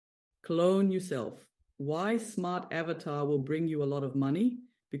Clone yourself. Why Smart Avatar will bring you a lot of money?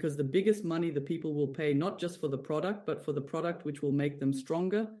 Because the biggest money the people will pay, not just for the product, but for the product which will make them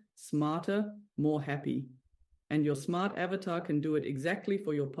stronger, smarter, more happy. And your smart avatar can do it exactly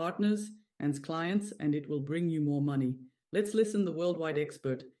for your partners and clients, and it will bring you more money. Let's listen to the worldwide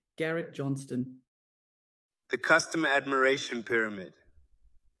expert, Garrett Johnston. The customer admiration pyramid.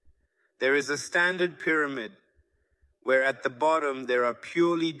 There is a standard pyramid where at the bottom there are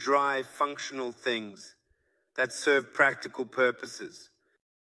purely dry functional things that serve practical purposes.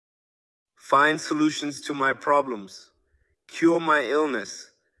 Find solutions to my problems, cure my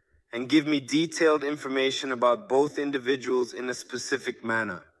illness, and give me detailed information about both individuals in a specific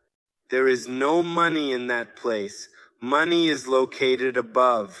manner. There is no money in that place. Money is located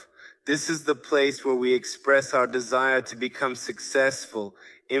above. This is the place where we express our desire to become successful,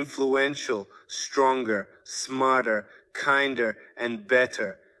 influential, stronger, smarter, kinder, and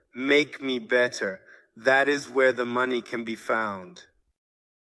better. Make me better. That is where the money can be found.